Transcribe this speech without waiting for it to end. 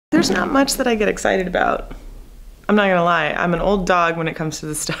There's not much that I get excited about. I'm not gonna lie, I'm an old dog when it comes to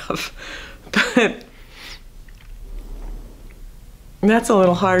this stuff, but that's a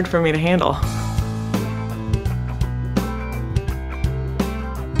little hard for me to handle.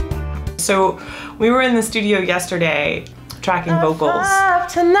 So we were in the studio yesterday tracking vocals.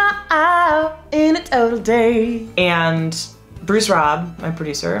 Tonight in a total day. And Bruce Robb, my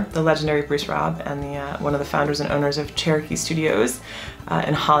producer, the legendary Bruce Robb, and one of the founders and owners of Cherokee Studios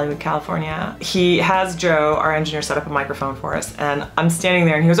in Hollywood, California. He has Joe, our engineer, set up a microphone for us, and I'm standing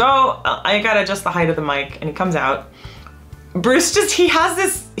there and he goes, "Oh, I gotta adjust the height of the mic," and he comes out. Bruce he has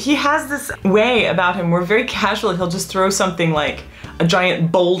this way about him where very casually he'll just throw something like a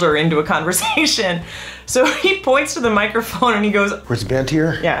giant boulder into a conversation. So he points to the microphone and he goes, "Where's the band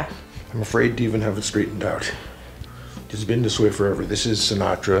here?" Yeah. "I'm afraid to even have it straightened out. It's been this way forever. This is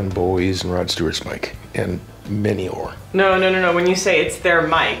Sinatra and Bowie's and Rod Stewart's mic, and many more." No. When you say it's their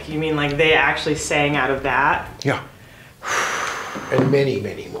mic, you mean like they actually sang out of that? Yeah. And many,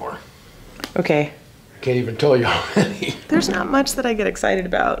 many more. Okay. Can't even tell you how many. There's not much that I get excited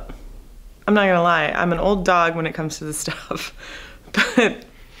about. I'm not gonna lie, I'm an old dog when it comes to this stuff, but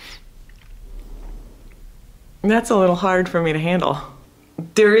that's a little hard for me to handle.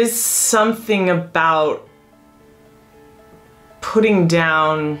 There is something about putting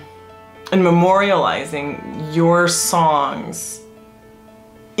down and memorializing your songs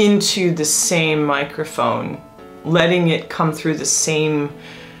into the same microphone, letting it come through the same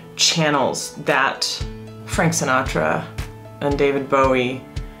channels that Frank Sinatra and David Bowie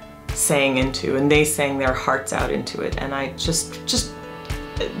sang into, and they sang their hearts out into it. And I just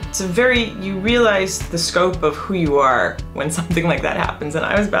it's a very, you realize the scope of who you are when something like that happens, and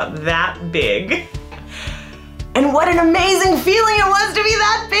I was about that big. And what an amazing feeling it was to be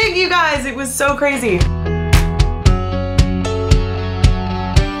that big, you guys! It was so crazy.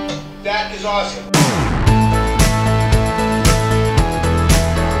 That is awesome.